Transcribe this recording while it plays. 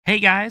Hey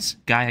guys,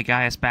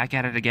 Gaia's back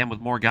at it again with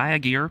more Gaia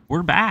gear.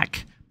 We're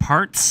back.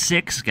 Part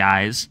 6,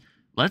 guys.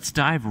 Let's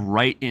dive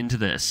right into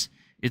this.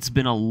 It's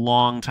been a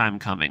long time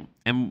coming,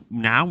 and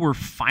now we're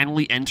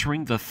finally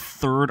entering the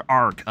third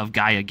arc of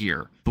Gaia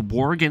gear. The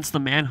war against the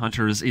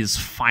Manhunters is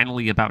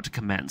finally about to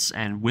commence,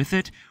 and with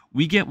it,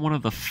 we get one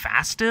of the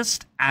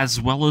fastest as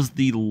well as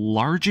the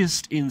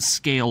largest in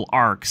scale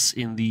arcs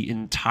in the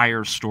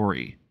entire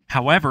story.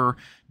 However,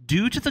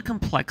 due to the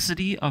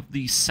complexity of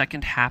the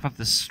second half of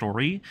this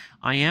story,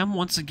 I am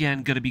once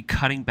again going to be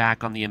cutting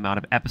back on the amount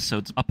of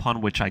episodes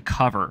upon which I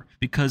cover,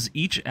 because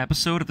each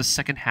episode of the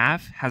second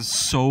half has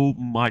so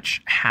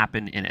much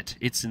happen in it.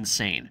 It's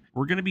insane.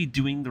 We're going to be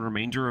doing the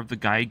remainder of the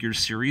Gaia Gear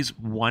series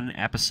one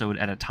episode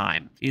at a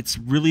time. It's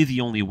really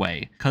the only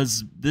way,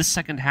 because this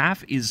second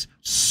half is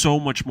so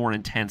much more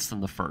intense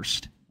than the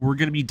first. We're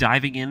going to be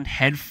diving in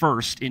head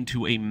first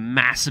into a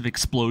massive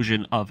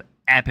explosion of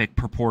epic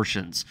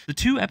proportions. The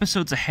 2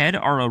 episodes ahead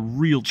are a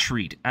real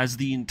treat, as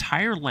the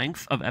entire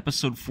length of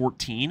episode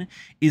 14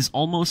 is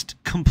almost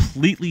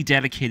completely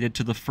dedicated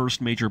to the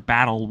first major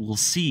battle we'll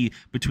see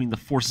between the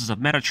forces of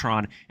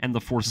Metatron and the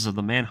forces of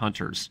the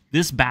Manhunters.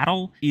 This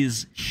battle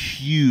is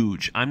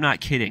huge. I'm not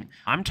kidding.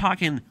 I'm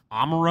talking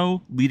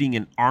Amuro leading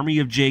an army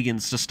of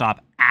Jagans to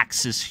stop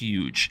Axis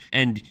Huge,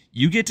 and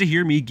you get to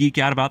hear me geek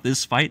out about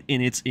this fight in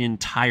its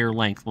entire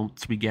length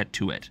once we get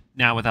to it.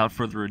 Now, without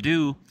further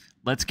ado,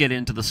 let's get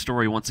into the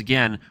story once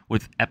again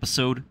with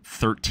episode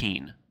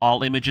 13.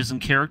 All images and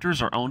characters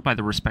are owned by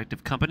the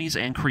respective companies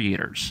and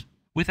creators.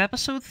 With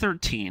episode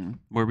 13,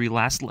 where we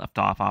last left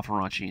off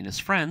Afferanci and his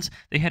friends,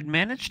 they had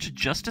managed to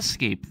just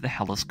escape the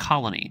Hellas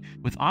colony,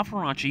 with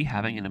Afferanci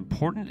having an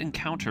important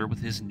encounter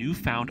with his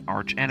newfound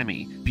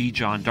arch-enemy,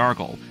 Bijan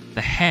Dargal,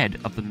 the head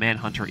of the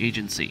Manhunter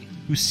Agency,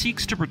 who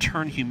seeks to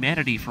return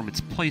humanity from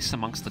its place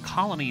amongst the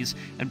colonies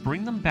and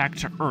bring them back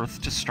to Earth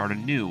to start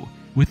anew.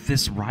 With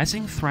this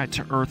rising threat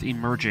to Earth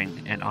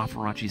emerging and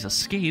Afferanchi's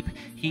escape,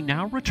 he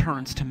now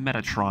returns to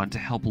Metatron to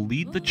help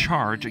lead the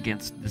charge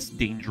against this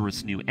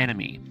dangerous new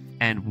enemy.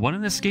 And what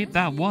an escape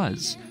that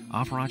was!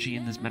 Afferanchi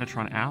and his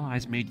Metatron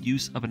allies made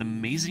use of an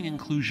amazing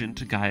inclusion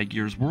to Gaia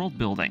Gear's world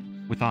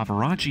building, with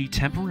Afferanchi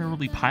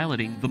temporarily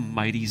piloting the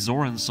mighty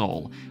Zoran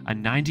Soul, a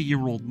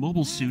 90-year-old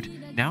mobile suit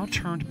now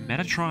turned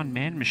Metatron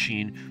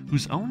man-machine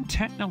whose own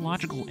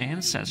technological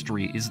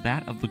ancestry is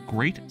that of the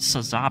great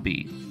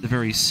Sazabi, the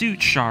very suit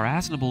Char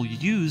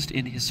used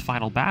in his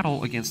final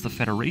battle against the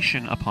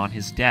Federation upon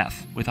his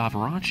death, with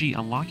Afferanchi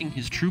unlocking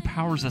his true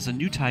powers as a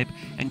new type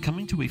and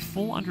coming to a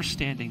full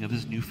understanding of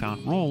his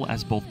newfound role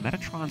as both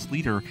Metatron's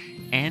leader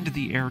and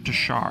the heir to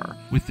Char.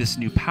 With this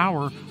new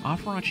power,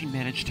 Afferanchi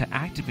managed to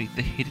activate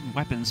the hidden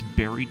weapons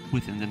buried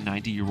within the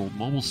 90-year-old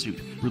mobile suit,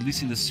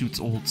 releasing the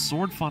suit's old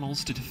sword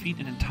funnels to defeat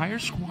an entire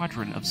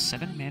squadron of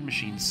 7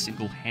 man-machines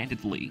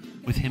single-handedly.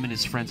 With him and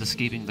his friends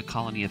escaping the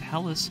colony of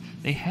Hellas,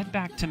 they head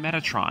back to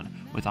Metatron,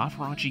 with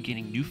Afferanchi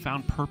gaining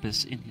newfound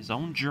purpose in his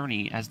own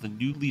journey as the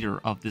new leader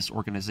of this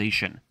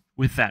organization.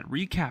 With that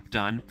recap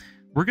done,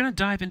 we're going to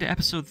dive into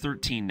episode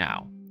 13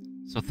 now.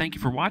 So thank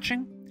you for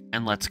watching,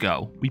 and let's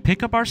go. We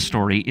pick up our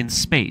story in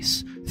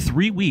space.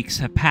 3 weeks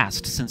have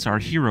passed since our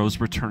heroes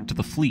returned to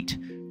the fleet.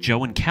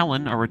 Joe and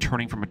Kellen are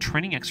returning from a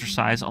training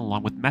exercise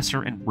along with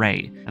Messer and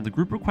Ray, and the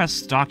group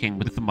requests docking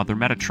with the Mother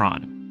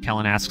Metatron.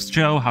 Kellen asks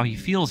Joe how he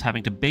feels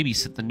having to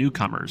babysit the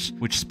newcomers,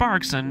 which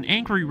sparks an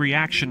angry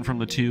reaction from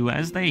the two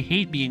as they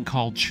hate being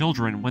called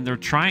children when they're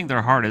trying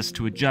their hardest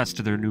to adjust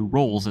to their new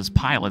roles as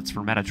pilots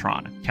for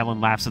Metatron. Kellen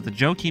laughs at the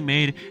joke he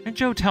made, and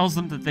Joe tells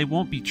them that they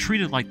won't be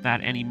treated like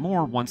that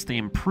anymore once they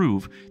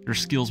improve. Their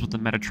skills with the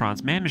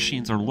Metatron's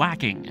man-machines are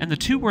lacking, and the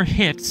two were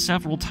hit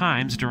several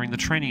times during the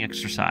training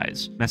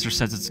exercise. Messer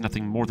says it's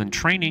nothing more than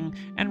training,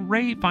 and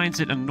Ray finds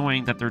it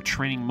annoying that their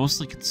training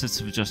mostly consists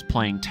of just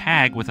playing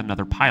tag with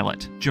another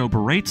pilot. Joe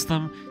berates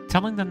them,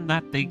 telling them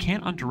that they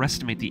can't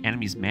underestimate the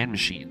enemy's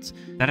man-machines,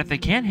 that if they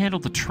can't handle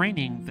the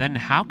training, then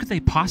how could they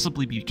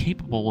possibly be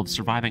capable of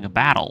surviving a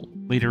battle?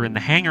 Later in the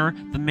hangar,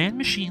 the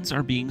man-machines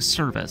are being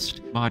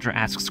serviced. Madra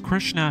asks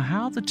Krishna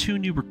how the 2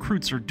 new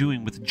recruits are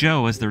doing with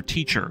Joe as their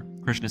teacher.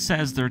 Krishna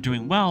says they're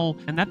doing well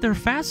and that they're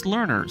fast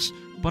learners,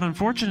 but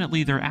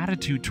unfortunately their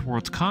attitude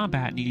towards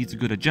combat needs a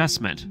good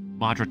adjustment.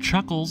 Madra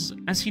chuckles,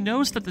 as he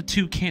knows that the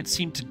 2 can't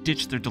seem to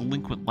ditch their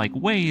delinquent-like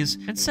ways,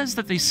 and says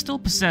that they still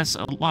possess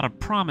a lot of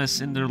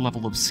promise in their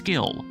level of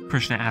skill.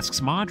 Krishna asks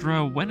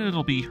Madra when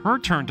it'll be her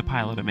turn to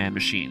pilot a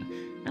man-machine,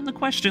 and the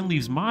question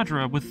leaves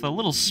Madra with a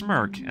little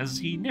smirk, as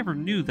he never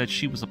knew that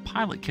she was a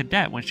pilot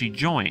cadet when she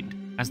joined.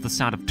 As the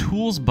sound of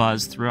tools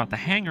buzz throughout the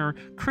hangar,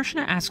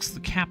 Krishna asks the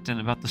captain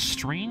about the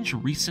strange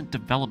recent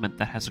development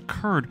that has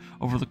occurred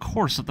over the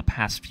course of the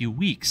past few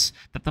weeks,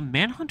 that the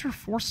Manhunter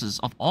forces,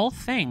 of all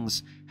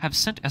things, have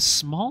sent a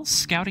small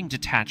scouting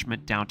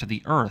detachment down to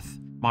the Earth.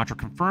 Madra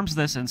confirms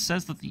this and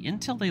says that the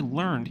intel they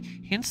learned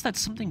hints that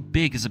something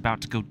big is about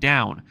to go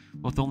down,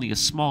 with only a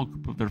small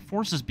group of their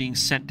forces being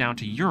sent down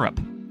to Europe.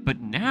 But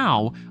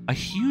now, a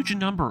huge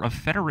number of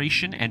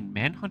Federation and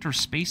Manhunter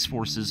space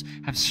forces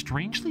have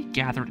strangely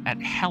gathered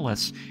at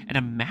Hellas, and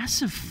a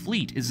massive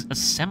fleet is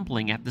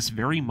assembling at this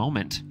very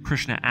moment.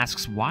 Krishna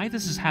asks why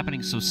this is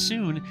happening so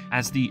soon,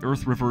 as the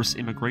Earth Reverse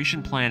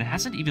immigration plan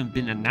hasn't even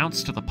been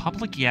announced to the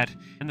public yet,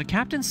 and the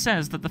captain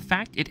says that the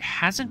fact it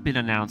hasn't been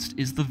announced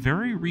is the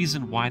very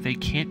reason why they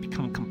can't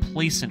become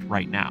complacent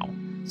right now.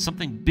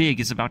 Something big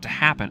is about to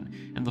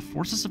happen, and the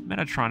forces of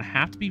Metatron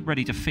have to be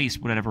ready to face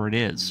whatever it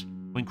is.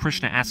 When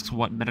Krishna asks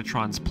what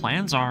Metatron's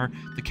plans are,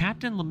 the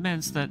captain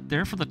laments that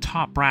they're for the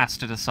top brass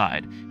to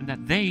decide, and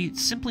that they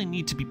simply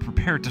need to be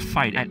prepared to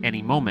fight at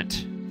any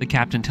moment. The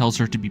captain tells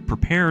her to be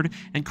prepared,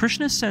 and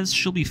Krishna says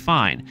she'll be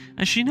fine,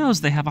 as she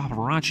knows they have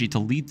Apparanchi to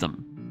lead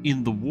them.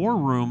 In the war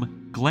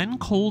room, Glenn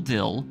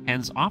Coldill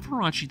hands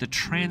Apparanchi the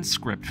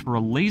transcript for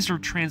a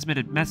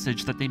laser-transmitted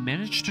message that they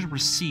managed to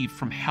receive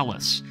from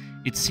Hellas.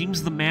 It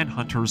seems the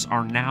Manhunters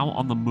are now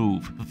on the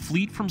move. The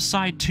fleet from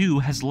Side 2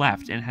 has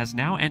left and has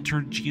now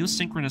entered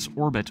geosynchronous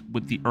orbit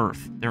with the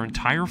Earth. Their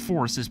entire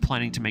force is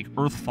planning to make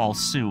Earthfall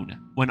soon.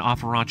 When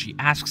Apparanchi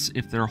asks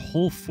if their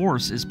whole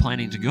force is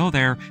planning to go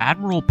there,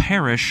 Admiral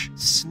Parrish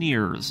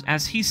sneers,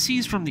 as he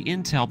sees from the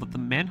intel that the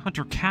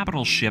Manhunter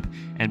capital ship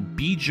and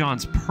B.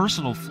 John's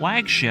personal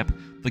flagship,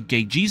 the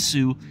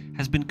Geijisu,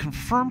 has been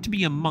confirmed to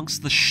be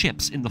amongst the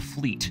ships in the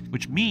fleet,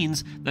 which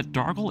means that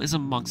Dargle is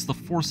amongst the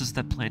forces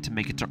that plan to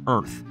make it to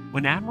Earth.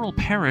 When Admiral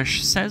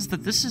Parrish says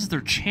that this is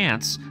their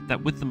chance,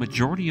 that with the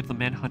majority of the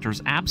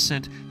Manhunters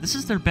absent, this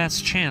is their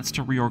best chance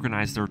to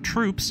reorganize their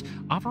troops,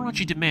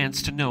 Apparanchi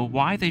demands to know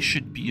why they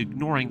should be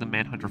ignoring the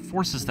Manhunter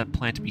forces that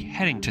plan to be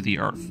heading to the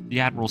Earth. The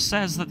Admiral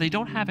says that they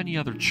don't have any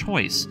other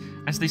choice,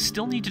 as they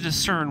still need to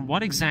discern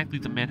what exactly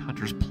the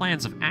Manhunters'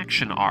 plans of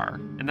action are,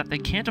 and that they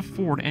can't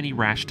afford any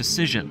rash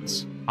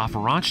decisions.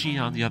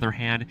 Apparanchi, on the other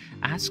hand,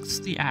 asks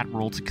the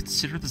Admiral to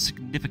consider the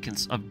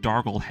significance of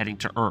Dargle heading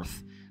to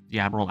Earth. The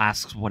Admiral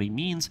asks what he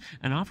means,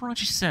 and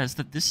Apparanchi says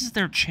that this is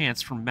their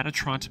chance for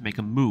Metatron to make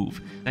a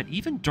move, that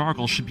even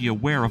Dargle should be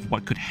aware of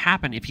what could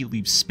happen if he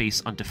leaves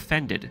space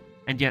undefended.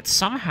 And yet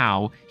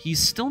somehow, he's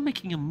still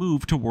making a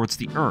move towards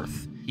the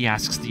Earth. He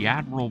asks the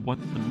Admiral what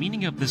the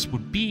meaning of this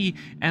would be,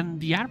 and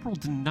the Admiral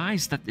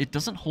denies that it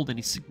doesn't hold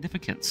any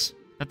significance.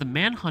 That the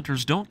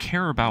Manhunters don't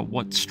care about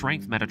what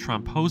strength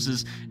Metatron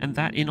poses, and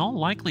that in all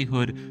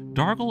likelihood,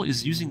 Dargle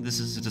is using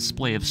this as a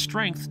display of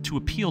strength to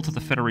appeal to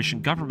the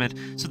Federation government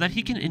so that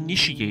he can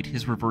initiate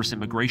his reverse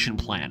immigration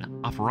plan.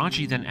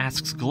 Apparanchi then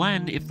asks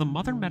Glenn if the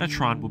Mother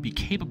Metatron will be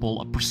capable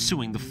of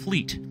pursuing the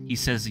fleet. He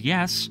says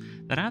yes,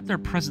 that at their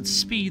present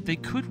speed they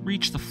could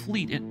reach the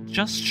fleet in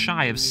just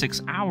shy of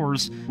 6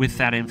 hours. With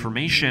that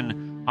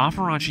information,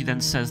 Apparanchi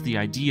then says the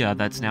idea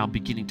that's now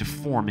beginning to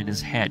form in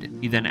his head.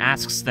 He then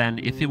asks then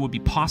if it would be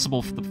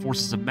possible for the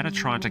forces of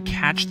Metatron to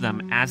catch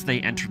them as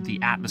they entered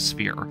the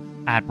atmosphere.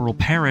 Admiral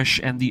Parrish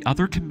and the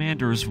other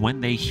commanders,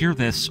 when they hear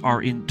this,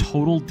 are in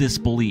total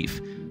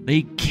disbelief.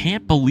 They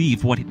can't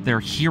believe what they're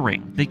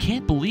hearing. They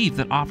can't believe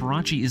that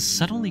Apparanchi is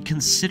suddenly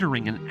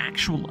considering an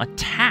actual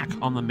attack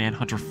on the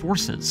Manhunter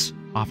forces.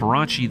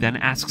 Apparanchi then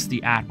asks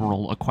the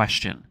Admiral a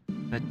question.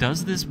 That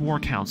does this War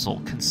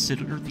Council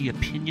consider the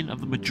opinion of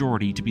the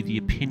majority to be the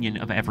opinion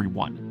of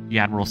everyone? The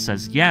Admiral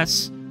says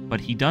yes, but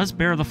he does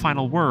bear the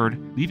final word,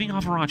 leaving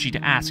Apparanchi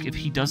to ask if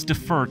he does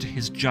defer to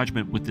his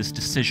judgment with this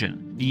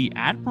decision. The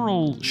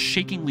Admiral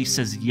shakingly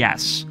says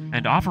yes,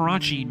 and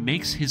Apparanchi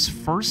makes his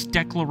first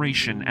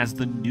declaration as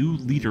the new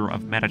leader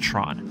of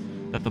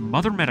Metatron, that the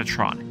Mother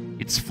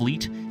Metatron, its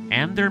fleet,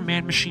 and their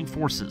man-machine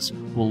forces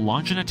will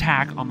launch an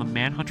attack on the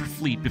Manhunter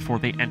fleet before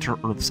they enter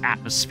Earth's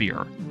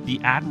atmosphere. The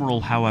Admiral,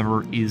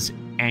 however, is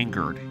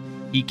angered.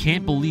 He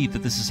can't believe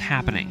that this is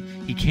happening.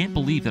 He can't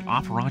believe that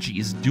Apparanchi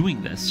is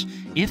doing this.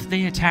 If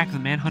they attack the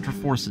Manhunter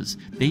forces,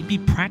 they'd be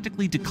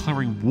practically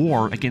declaring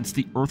war against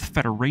the Earth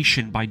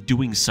Federation by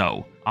doing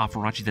so.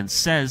 Apparanchi then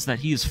says that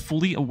he is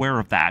fully aware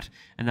of that,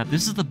 and that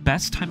this is the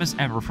best time as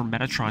ever for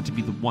Metatron to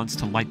be the ones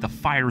to light the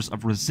fires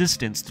of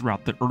resistance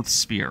throughout the Earth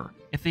sphere.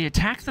 If they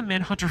attack the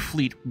Manhunter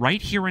fleet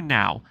right here and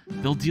now,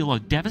 they'll deal a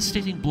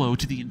devastating blow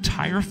to the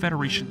entire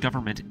Federation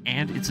government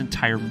and its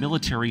entire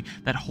military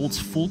that holds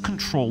full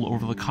control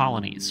over the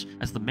colonies,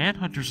 as the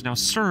Manhunters now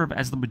serve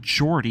as the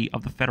majority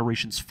of the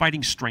Federation's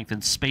fighting strength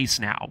in space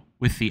now.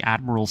 With the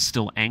Admiral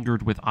still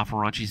angered with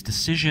Apparanchi's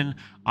decision,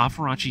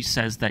 Apparanchi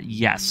says that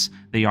yes,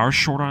 they are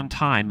short on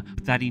time,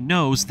 but that he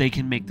knows they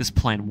can make this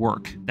plan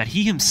work, that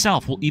he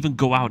himself will even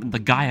go out in the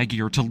Gaia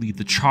gear to lead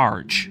the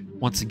charge.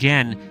 Once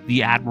again,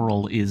 the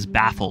Admiral is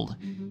baffled.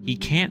 He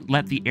can't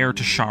let the heir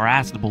to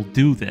Char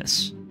do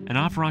this. And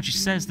Apparanchi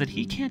says that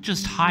he can't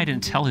just hide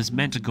and tell his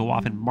men to go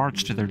off and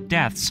march to their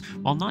deaths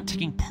while not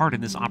taking part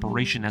in this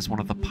operation as one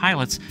of the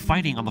pilots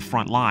fighting on the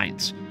front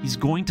lines. He's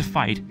going to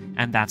fight,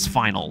 and that's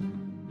final.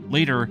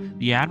 Later,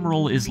 the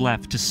Admiral is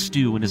left to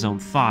stew in his own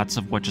thoughts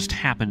of what just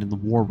happened in the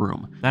war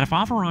room. That if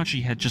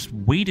Avaranchi had just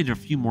waited a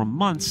few more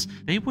months,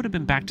 they would have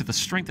been back to the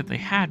strength that they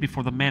had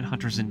before the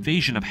Manhunter's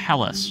invasion of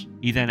Hellas.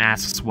 He then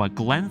asks what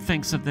Glenn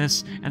thinks of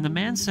this, and the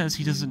man says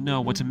he doesn't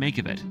know what to make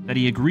of it, that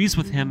he agrees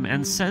with him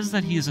and says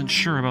that he is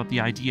unsure about the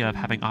idea of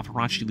having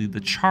Avaranchi lead the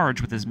charge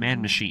with his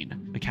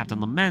man-machine. The captain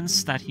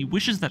laments that he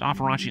wishes that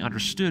Avaranchi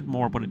understood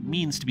more what it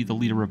means to be the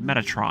leader of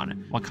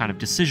Metatron, what kind of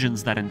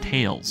decisions that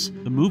entails.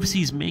 The moves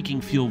he's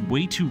making feel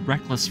way too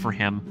reckless for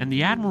him, and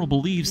the Admiral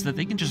believes that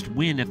they can just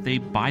win if they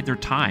bide their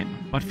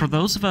time. But for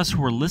those of us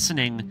who are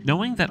listening,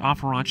 knowing that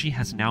Avaranchi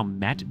has now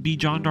met B.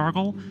 John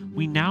Dargle,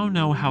 we now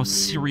know how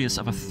serious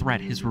of a threat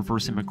his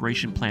reverse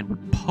immigration plan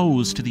would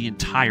pose to the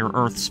entire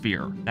Earth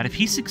sphere. That if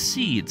he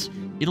succeeds,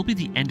 it'll be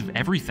the end of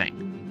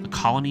everything. The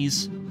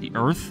colonies, the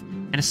Earth,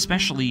 and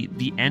especially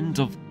the end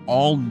of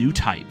all new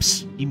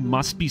types. He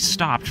must be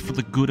stopped for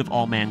the good of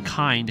all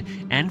mankind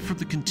and for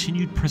the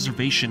continued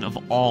preservation of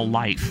all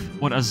life.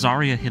 What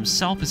Azaria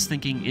himself is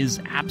thinking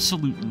is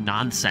absolute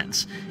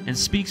nonsense and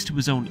speaks to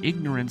his own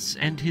ignorance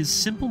and his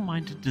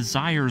simple-minded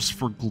desires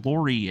for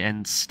glory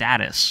and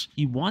status.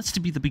 He wants to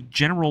be the big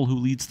general who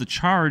leads the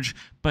charge,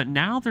 but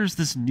now there's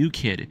this new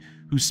kid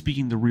who's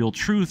speaking the real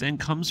truth and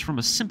comes from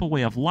a simple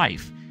way of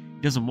life.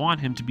 He doesn't want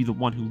him to be the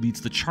one who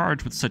leads the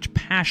charge with such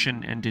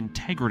passion and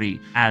integrity,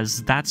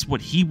 as that's what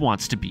he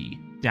wants to be.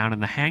 Down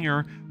in the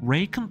hangar,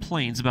 Ray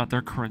complains about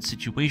their current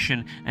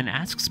situation and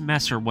asks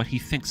Messer what he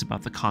thinks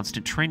about the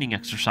constant training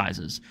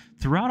exercises.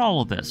 Throughout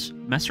all of this,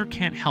 Messer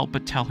can't help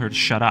but tell her to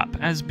shut up,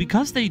 as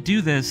because they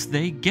do this,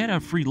 they get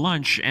a free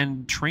lunch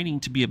and training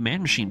to be a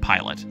man-machine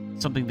pilot,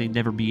 something they'd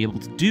never be able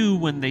to do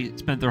when they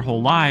spent their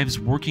whole lives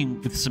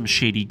working with some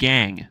shady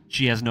gang.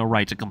 She has no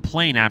right to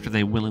complain after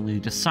they willingly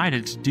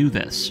decided to do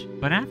this.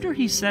 But after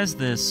he says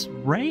this,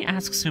 Ray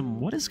asks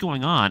him what is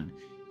going on.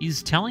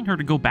 He's telling her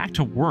to go back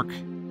to work.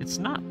 It's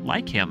not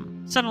like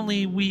him.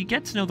 Suddenly, we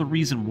get to know the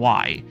reason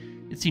why.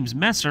 It seems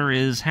Messer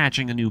is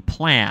hatching a new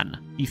plan.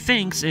 He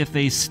thinks if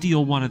they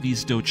steal one of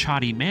these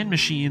Dochati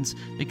man-machines,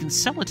 they can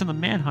sell it to the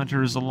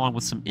Manhunters along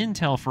with some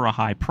intel for a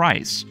high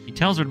price. He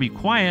tells her to be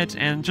quiet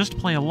and just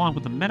play along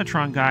with the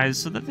Metatron guys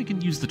so that they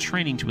can use the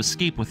training to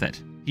escape with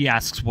it. He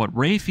asks what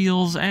Ray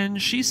feels,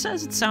 and she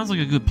says it sounds like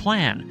a good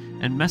plan,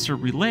 and Messer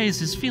relays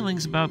his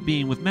feelings about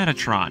being with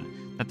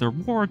Metatron, that their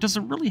war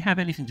doesn't really have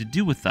anything to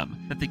do with them,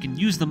 that they can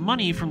use the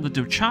money from the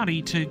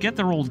Dochati to get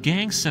their old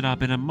gang set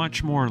up in a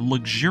much more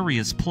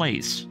luxurious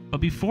place.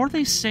 But before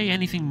they say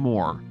anything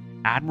more,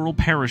 Admiral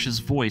Parrish's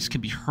voice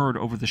can be heard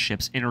over the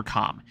ship's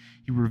intercom.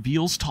 He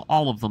reveals to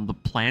all of them the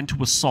plan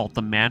to assault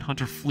the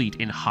Manhunter fleet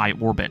in high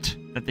orbit,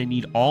 that they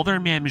need all their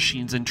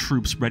man-machines and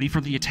troops ready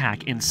for the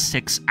attack in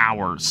 6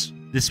 hours.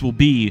 This will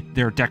be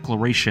their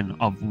declaration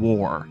of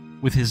war.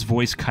 With his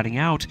voice cutting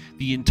out,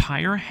 the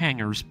entire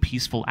hangar's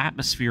peaceful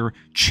atmosphere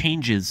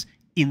changes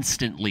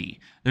instantly.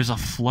 There's a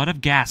flood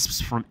of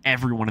gasps from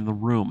everyone in the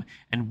room,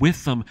 and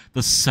with them,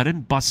 the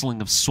sudden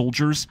bustling of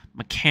soldiers,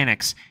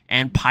 mechanics,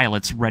 and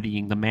pilots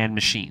readying the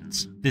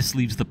man-machines. This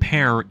leaves the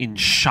pair in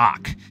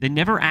shock. They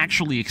never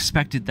actually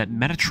expected that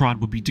Metatron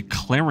would be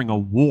declaring a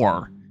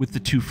war. With the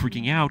two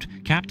freaking out,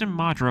 Captain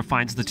Madra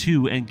finds the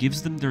two and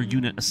gives them their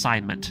unit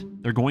assignment.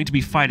 They're going to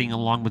be fighting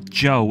along with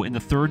Joe in the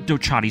 3rd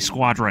Dochati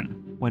Squadron.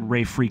 When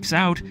Ray freaks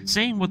out,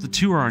 saying what the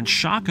two are in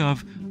shock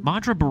of,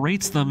 Madra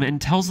berates them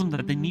and tells them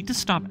that they need to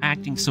stop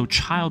acting so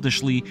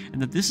childishly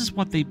and that this is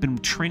what they've been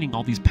training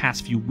all these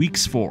past few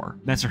weeks for.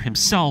 Messer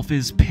himself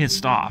is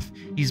pissed off.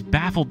 He's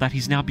baffled that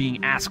he's now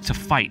being asked to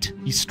fight.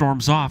 He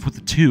storms off with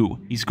the two.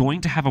 He's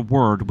going to have a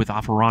word with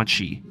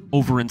Avaranchi.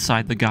 Over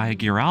inside the Gaia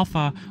Gear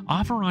Alpha,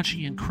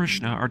 Avaranchi and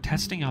Krishna are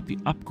testing out the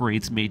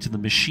upgrades made to the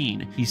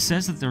machine. He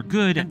says that they're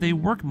good and they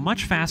work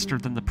much faster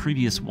than the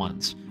previous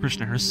ones.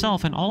 Krishna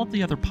herself and all of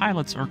the other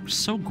pilots are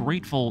so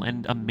grateful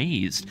and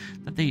amazed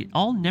that they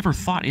all never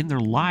thought in their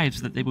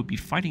lives that they would be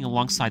fighting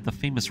alongside the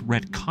famous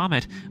Red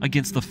Comet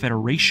against the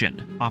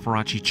Federation.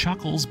 Avaranchi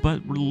chuckles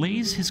but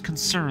relays his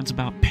concerns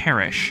about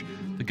Parrish.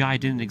 The guy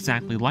didn't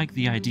exactly like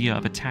the idea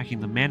of attacking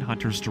the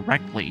Manhunters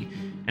directly,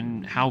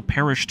 and how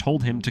Parrish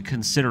told him to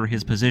consider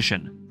his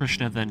position.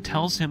 Krishna then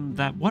tells him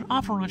that what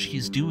Avaranchi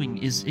is doing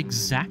is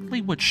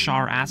exactly what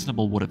Char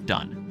Aznable would have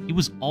done. He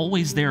was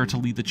always there to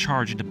lead the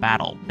charge into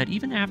battle, that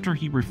even after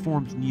he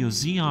reformed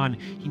Neo-Zeon,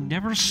 he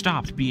never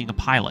stopped being a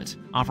pilot.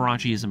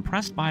 Avaranchi is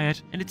impressed by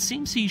it, and it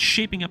seems he's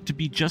shaping up to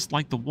be just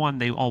like the one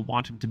they all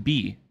want him to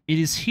be. It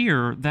is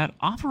here that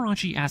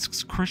Avaranchi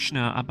asks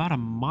Krishna about a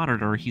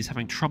monitor he's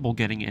having trouble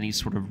getting any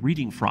sort of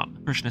reading from.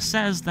 Krishna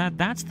says that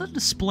that's the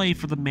display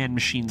for the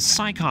man-machine's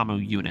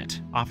Psychomu unit.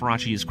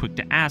 Avaranchi is quick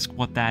to ask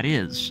what that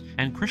is,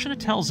 and Krishna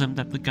tells him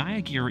that the Gaia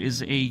Gear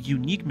is a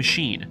unique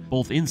machine,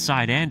 both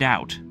inside and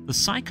out. The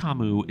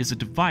Psychomu is a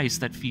device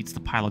that feeds the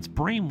pilot's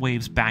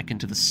brainwaves back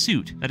into the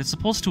suit, that is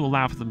supposed to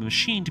allow for the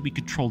machine to be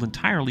controlled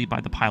entirely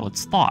by the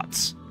pilot's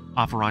thoughts.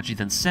 Afarachi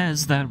then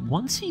says that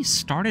once he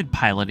started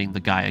piloting the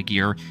Gaia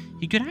gear,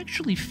 he could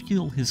actually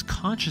feel his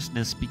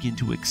consciousness begin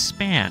to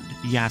expand.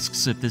 He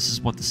asks if this is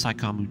what the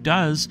Saikamu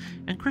does,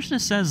 and Krishna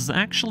says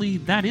actually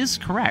that is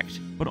correct,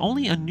 but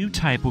only a new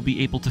type will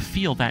be able to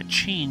feel that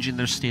change in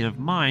their state of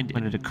mind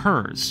when it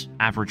occurs.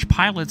 Average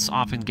pilots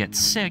often get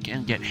sick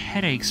and get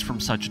headaches from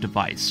such a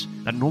device,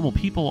 that normal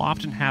people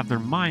often have their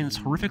minds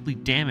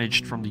horrifically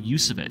damaged from the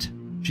use of it.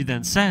 She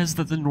then says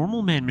that the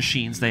normal man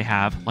machines they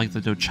have, like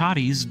the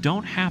Dochatis,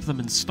 don't have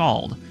them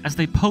installed, as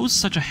they pose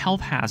such a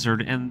health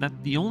hazard, and that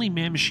the only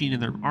man machine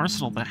in their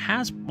arsenal that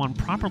has one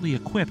properly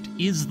equipped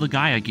is the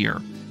Gaia gear.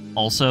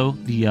 Also,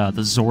 the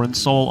Zoran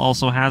Soul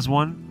also has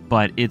one,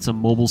 but it's a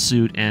mobile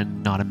suit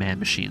and not a man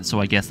machine, so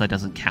I guess that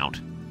doesn't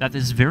count. That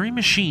this very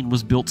machine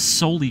was built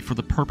solely for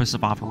the purpose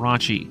of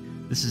Afarachi.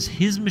 This is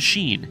his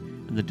machine,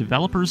 and the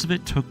developers of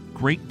it took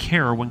great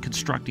care when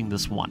constructing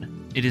this one.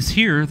 It is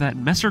here that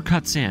Messer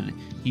cuts in.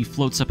 He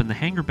floats up in the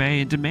hangar bay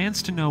and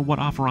demands to know what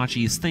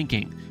Afarachi is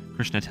thinking.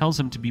 Krishna tells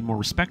him to be more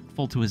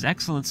respectful to His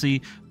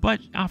Excellency, but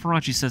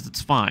Afarachi says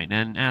it's fine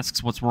and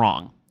asks what's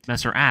wrong.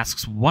 Messer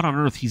asks what on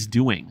earth he's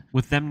doing.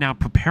 With them now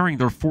preparing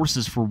their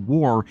forces for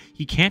war,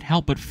 he can't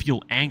help but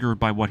feel angered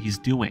by what he's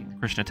doing.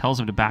 Krishna tells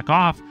him to back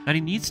off, that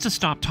he needs to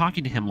stop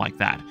talking to him like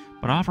that,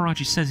 but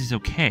Afarachi says he's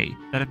okay,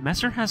 that if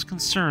Messer has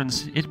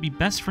concerns, it'd be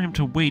best for him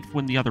to wait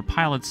when the other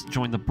pilots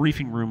join the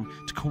briefing room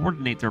to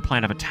coordinate their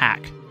plan of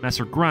attack.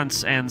 Messer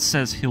grunts and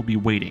says he'll be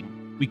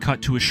waiting. We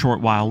cut to a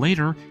short while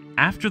later,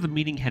 after the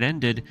meeting had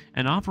ended,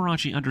 and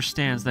Afarachi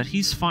understands that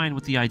he's fine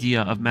with the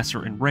idea of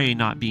Messer and Ray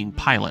not being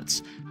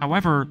pilots.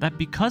 However, that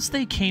because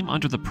they came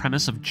under the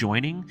premise of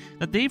joining,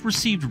 that they've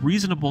received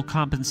reasonable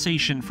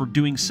compensation for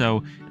doing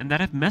so, and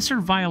that if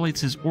Messer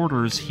violates his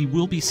orders, he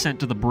will be sent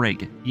to the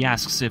brig. He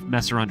asks if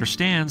Messer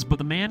understands, but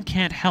the man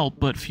can't help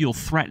but feel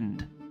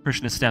threatened.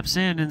 Krishna steps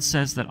in and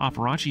says that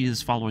Afarachi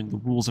is following the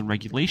rules and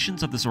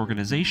regulations of this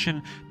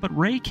organization, but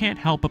Ray can't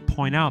help but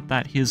point out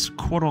that his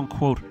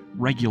quote-unquote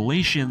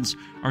regulations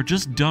are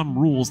just dumb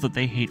rules that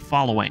they hate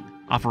following.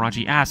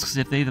 Afarachi asks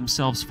if they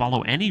themselves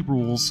follow any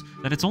rules,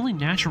 that it's only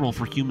natural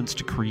for humans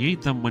to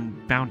create them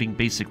when founding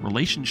basic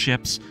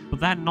relationships, but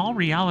that in all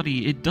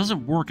reality it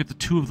doesn't work if the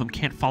two of them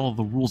can't follow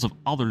the rules of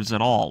others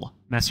at all.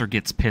 Messer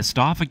gets pissed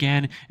off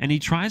again, and he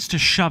tries to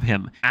shove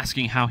him,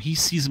 asking how he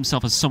sees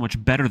himself as so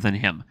much better than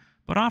him.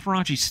 But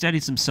Afarachi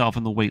steadies himself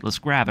in the weightless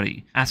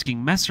gravity,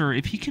 asking Messer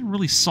if he can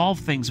really solve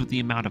things with the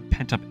amount of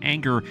pent-up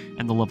anger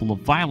and the level of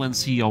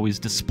violence he always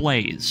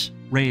displays.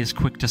 Ray is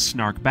quick to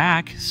snark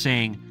back,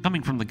 saying,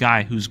 coming from the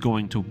guy who's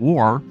going to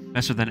war.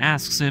 Messer then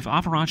asks if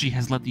Afarachi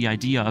has let the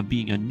idea of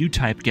being a new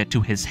type get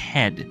to his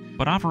head,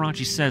 but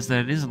Afarachi says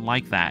that it isn't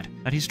like that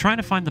he's trying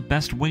to find the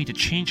best way to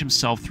change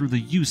himself through the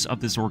use of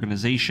this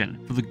organization,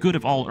 for the good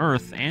of all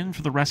Earth and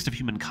for the rest of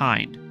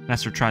humankind.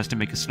 Messer tries to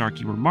make a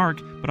snarky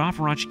remark, but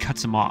Afarachi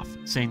cuts him off,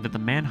 saying that the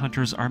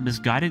Manhunters are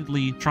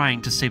misguidedly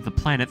trying to save the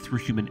planet through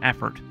human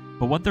effort.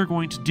 But what they're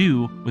going to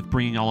do, with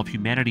bringing all of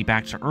humanity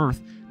back to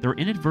Earth, they're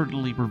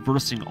inadvertently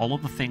reversing all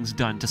of the things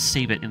done to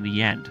save it in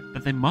the end.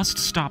 That they must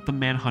stop the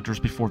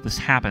Manhunters before this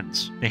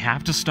happens. They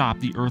have to stop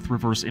the Earth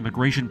Reverse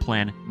Immigration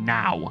Plan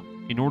now.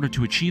 In order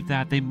to achieve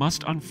that, they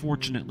must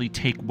unfortunately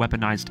take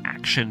weaponized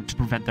action to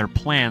prevent their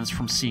plans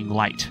from seeing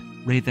light.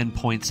 Ray then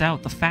points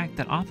out the fact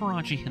that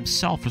Afarachi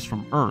himself is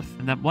from Earth,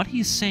 and that what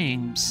he's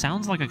saying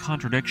sounds like a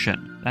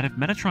contradiction. That if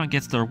Metatron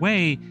gets their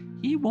way,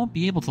 he won't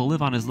be able to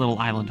live on his little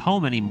island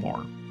home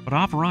anymore. But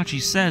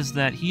Afarachi says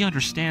that he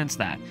understands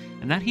that,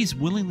 and that he's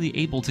willingly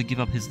able to give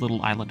up his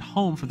little island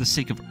home for the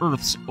sake of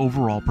Earth's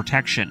overall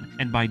protection,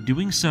 and by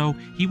doing so,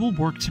 he will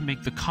work to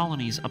make the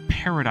colonies a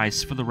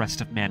paradise for the rest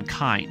of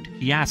mankind.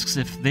 He asks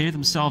if they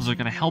themselves are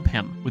going to help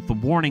him, with the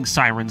warning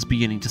sirens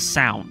beginning to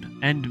sound.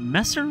 And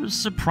Messer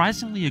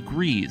surprisingly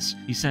agrees.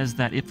 He says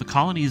that if the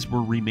colonies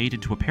were remade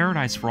into a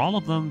paradise for all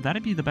of them,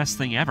 that'd be the best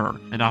thing ever,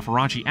 and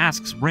Afarachi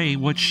asks Ray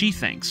what she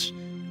thinks.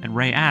 And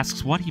Ray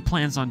asks what he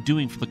plans on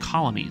doing for the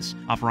colonies.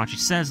 Afarachi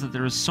says that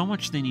there is so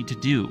much they need to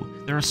do.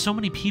 There are so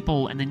many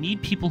people, and they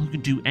need people who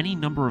can do any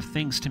number of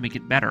things to make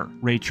it better.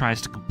 Ray tries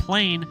to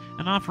complain,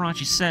 and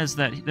Afarachi says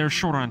that they're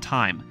short on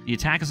time. The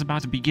attack is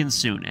about to begin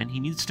soon, and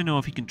he needs to know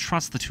if he can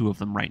trust the two of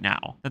them right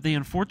now. That they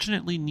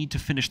unfortunately need to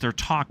finish their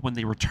talk when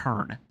they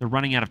return. They're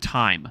running out of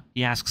time.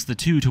 He asks the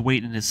two to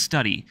wait in his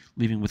study,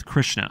 leaving with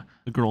Krishna,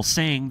 the girl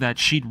saying that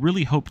she'd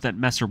really hoped that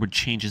Messer would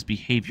change his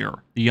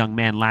behavior. The young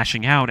man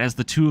lashing out as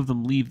the two of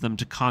them leave them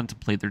to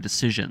contemplate their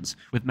decisions.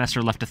 With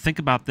Messer left to think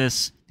about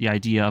this, the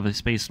idea of a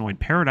Spacenoid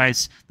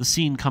paradise, the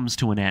scene comes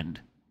to an end.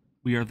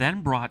 We are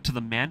then brought to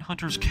the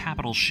Manhunter's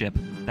capital ship,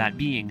 that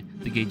being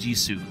the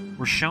Geijisu.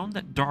 We're shown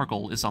that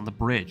Dargle is on the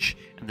bridge,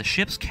 and the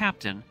ship's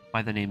captain,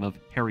 by the name of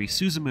Harry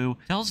Suzumu,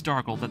 tells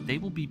Dargle that they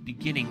will be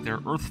beginning their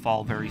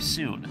Earthfall very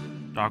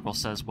soon. Dargle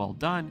says well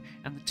done,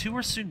 and the two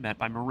are soon met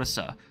by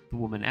Marissa, the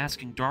woman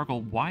asking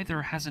Dargle why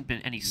there hasn't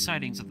been any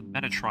sightings of the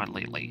Metatron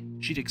lately.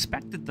 She'd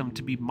expected them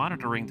to be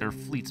monitoring their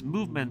fleet's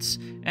movements,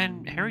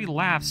 and Harry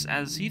laughs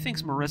as he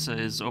thinks Marissa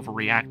is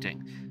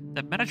overreacting.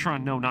 That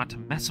Metatron know not to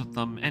mess with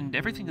them, and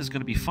everything is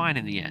going to be fine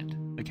in the end.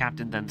 The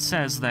captain then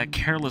says that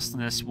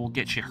carelessness will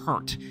get you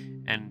hurt,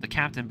 and the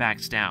captain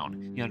backs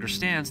down. He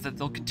understands that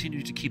they'll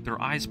continue to keep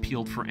their eyes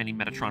peeled for any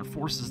Metatron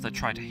forces that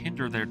try to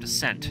hinder their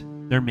descent.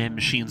 Their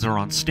man-machines are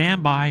on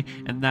standby,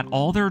 and that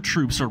all their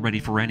troops are ready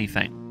for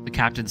anything. The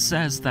captain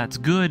says that's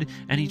good,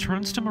 and he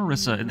turns to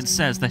Marissa and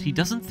says that he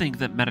doesn't think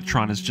that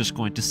Metatron is just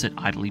going to sit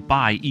idly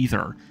by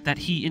either, that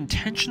he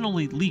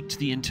intentionally leaked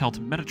the intel to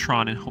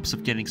Metatron in hopes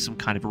of getting some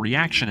kind of a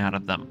reaction out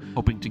of them,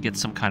 hoping to get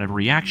some kind of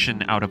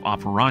reaction out of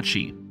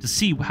Afaranchi, to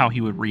see how he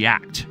would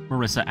react.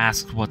 Marissa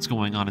asks what's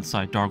going on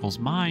inside Dargle's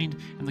mind,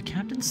 and the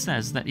captain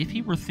says that if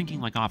he were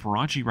thinking like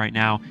Afaranchi right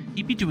now,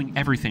 he'd be doing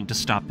everything to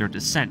stop their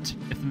descent.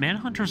 If the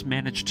Manhunters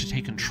managed to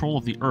take control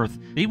of the Earth,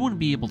 they wouldn't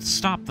be able to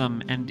stop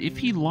them, and if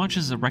he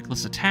launches a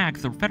reckless attack,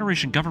 the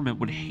Federation government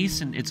would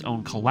hasten its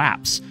own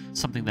collapse,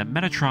 something that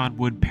Metatron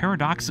would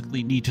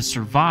paradoxically need to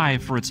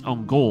survive for its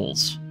own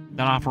goals.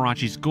 That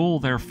Afaranchi's goal,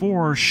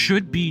 therefore,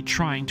 should be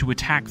trying to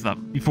attack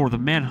them before the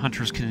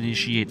Manhunters can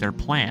initiate their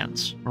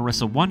plans.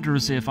 Marissa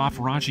wonders if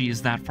Afaranchi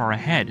is that far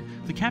ahead.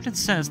 The captain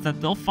says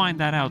that they'll find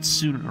that out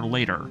sooner or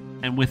later.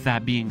 And with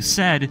that being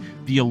said,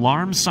 the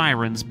alarm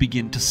sirens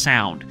begin to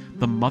sound.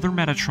 The Mother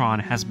Metatron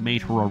has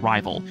made her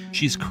arrival.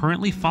 She's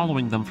currently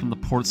following them from the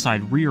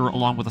portside rear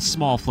along with a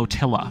small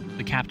flotilla.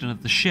 The captain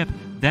of the ship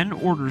then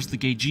orders the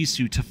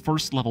Geijisu to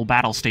first-level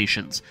battle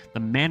stations. The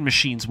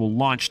man-machines will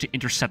launch to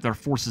intercept their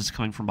forces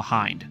coming from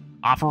behind.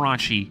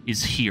 Afaranchi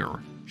is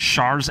here.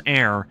 Char's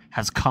heir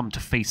has come to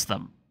face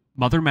them.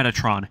 Mother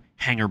Metatron,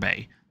 Hangar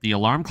Bay. The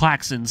alarm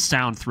klaxons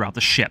sound throughout the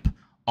ship.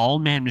 All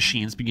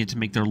man-machines begin to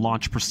make their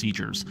launch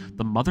procedures.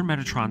 The Mother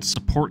Metatron's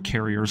support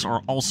carriers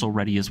are also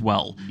ready as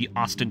well. The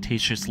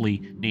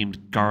ostentatiously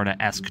named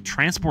Garda-esque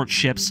transport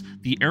ships,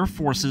 the Air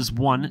Forces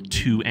 1,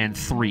 2, and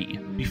 3.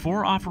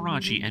 Before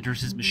Afaranchi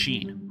enters his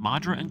machine,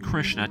 Madra and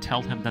Krishna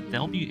tell him that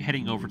they'll be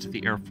heading over to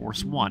the Air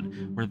Force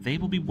 1, where they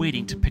will be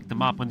waiting to pick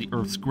them up when the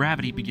Earth's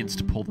gravity begins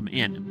to pull them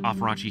in.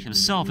 Afaranchi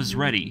himself is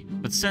ready,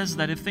 but says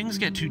that if things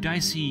get too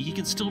dicey, he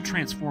can still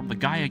transform the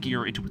Gaia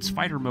gear into its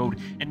fighter mode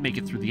and make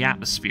it through the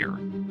atmosphere.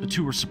 The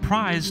two are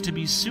surprised to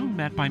be soon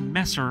met by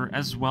Messer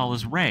as well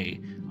as Ray.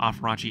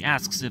 Afaranchi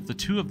asks if the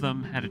two of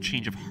them had a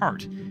change of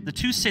heart. The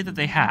two say that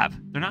they have.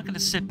 They're not going to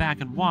sit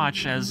back and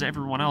watch as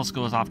everyone else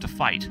goes off to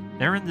fight.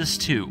 They're in this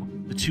too.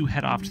 The two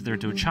head off to their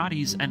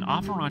dochatis, and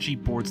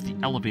Afaranchi boards the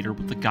elevator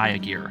with the Gaia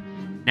gear.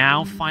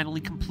 Now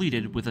finally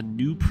completed with a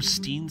new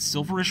pristine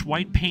silverish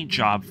white paint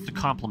job to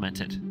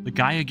complement it. The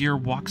Gaia gear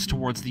walks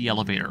towards the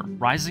elevator,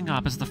 rising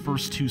up as the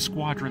first two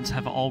squadrons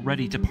have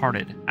already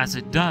departed. As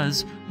it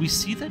does, we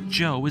see that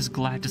Joe is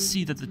glad to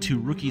see that the two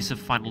rookies have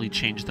finally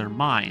changed their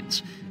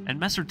minds, and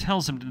Messer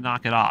tells him to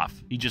knock it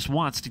off. He just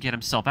wants to get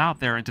himself out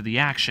there into the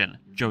action.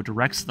 Joe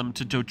directs them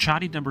to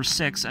Dochati number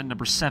 6 and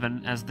number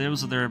 7 as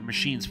those are their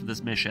machines for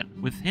this mission,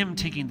 with him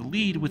taking the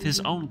lead with his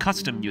own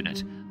custom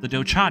unit, the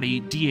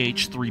Dochati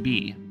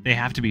DH-3B. They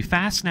have to be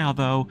fast now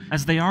though,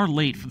 as they are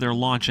late for their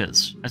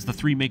launches. As the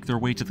three make their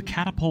way to the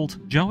catapult,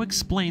 Joe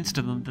explains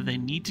to them that they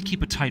need to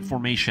keep a tight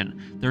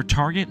formation. Their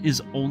target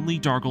is only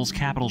Dargle's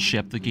capital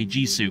ship, the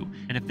Geijisu,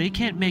 and if they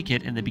can't make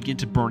it and they begin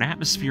to burn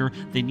atmosphere,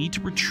 they need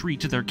to retreat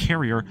to their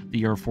carrier,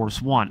 the Air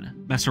Force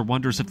 1. Messer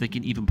wonders if they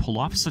can even pull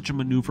off such a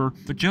maneuver,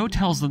 but Joe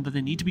tells them that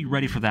they need to be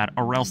ready for that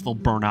or else they'll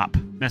burn up.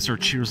 Messer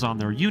cheers on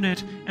their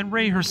unit, and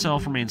Ray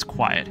herself remains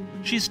quiet.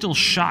 She's still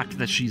shocked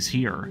that she's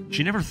here.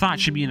 She never thought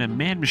she'd be in a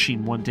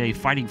man-machine one day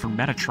fighting for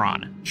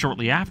Metatron.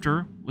 Shortly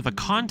after, with a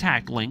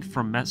contact link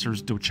from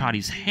Messer's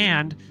Dochati's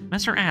hand,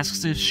 Messer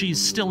asks if she's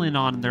still in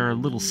on their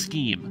little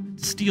scheme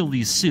to steal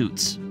these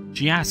suits.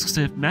 She asks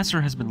if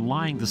Messer has been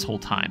lying this whole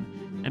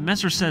time, and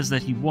Messer says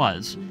that he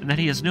was, and that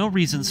he has no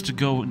reasons to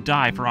go and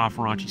die for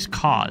Afaranchi's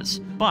cause.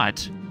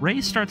 But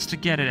Ray starts to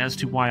get it as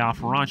to why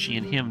Afaranchi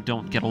and him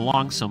don't get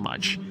along so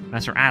much.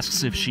 Messer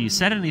asks if she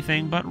said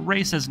anything, but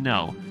Ray says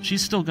no.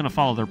 She's still going to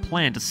follow their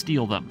plan to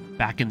steal them.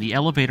 Back in the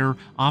elevator,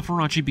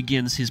 Afaranchi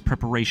begins his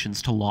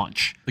preparations to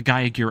launch. The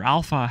Gaia Gear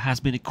Alpha has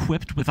been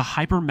equipped with a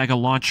hyper-mega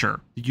launcher.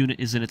 The unit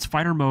is in its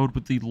fighter mode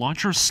with the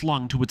launcher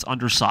slung to its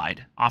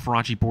underside.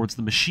 Afaranchi boards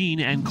the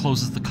machine and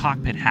closes the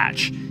cockpit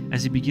hatch.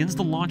 As he begins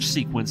the launch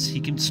sequence, he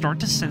can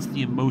start to sense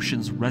the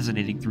emotions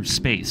resonating through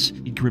space.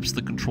 He grips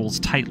the controls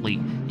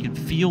tightly. He can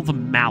feel the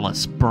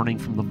malice burning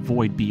from the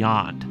void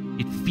beyond.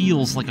 It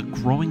feels like a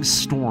growing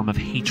storm of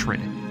hatred,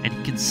 and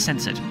he can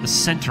sense it, the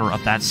center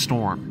of that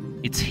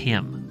storm. It's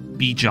him,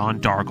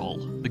 Bijan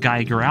Dargle. The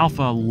Gaia Gear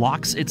Alpha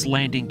locks its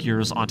landing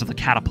gears onto the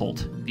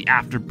catapult. The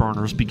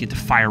afterburners begin to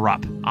fire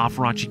up.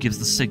 Afaranchi gives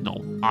the signal.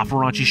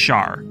 Afaranchi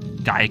Char,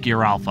 Gaia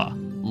Gear Alpha,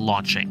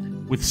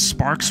 launching. With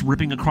sparks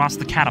ripping across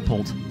the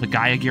catapult, the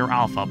Gaia Gear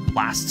Alpha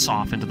blasts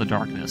off into the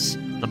darkness.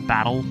 The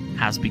battle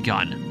has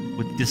begun,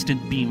 with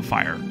distant beam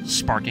fire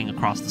sparking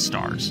across the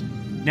stars.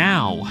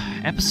 Now,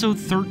 episode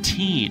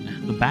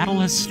 13. The battle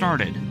has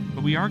started,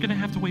 but we are going to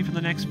have to wait for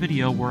the next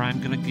video where I'm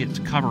going to get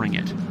to covering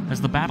it, as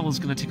the battle is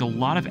going to take a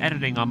lot of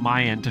editing on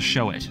my end to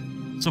show it.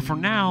 So for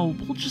now,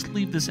 we'll just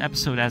leave this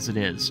episode as it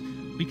is.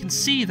 We can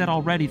see that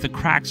already the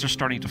cracks are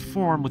starting to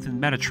form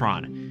within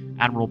Metatron,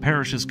 Admiral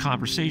Parrish's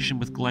conversation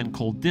with Glenn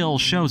Coldill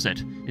shows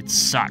it. It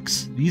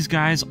sucks. These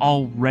guys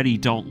already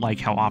don't like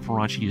how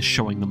Operachi is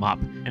showing them up,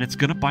 and it's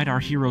gonna bite our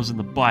heroes in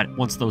the butt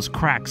once those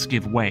cracks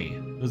give way.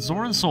 The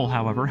Zoran Soul,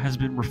 however, has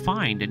been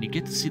refined, and you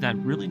get to see that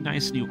really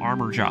nice new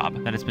armor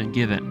job that it's been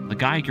given. The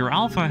Gaia Gear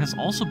Alpha has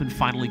also been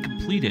finally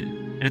completed,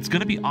 and it's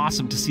gonna be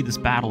awesome to see this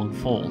battle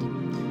unfold.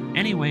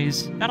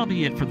 Anyways, that'll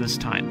be it for this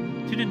time.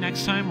 Tune in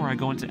next time where I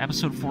go into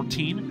episode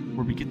 14,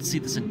 where we get to see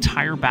this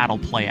entire battle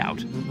play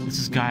out. This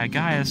is Gaia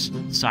Gaius,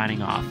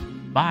 signing off.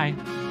 Bye!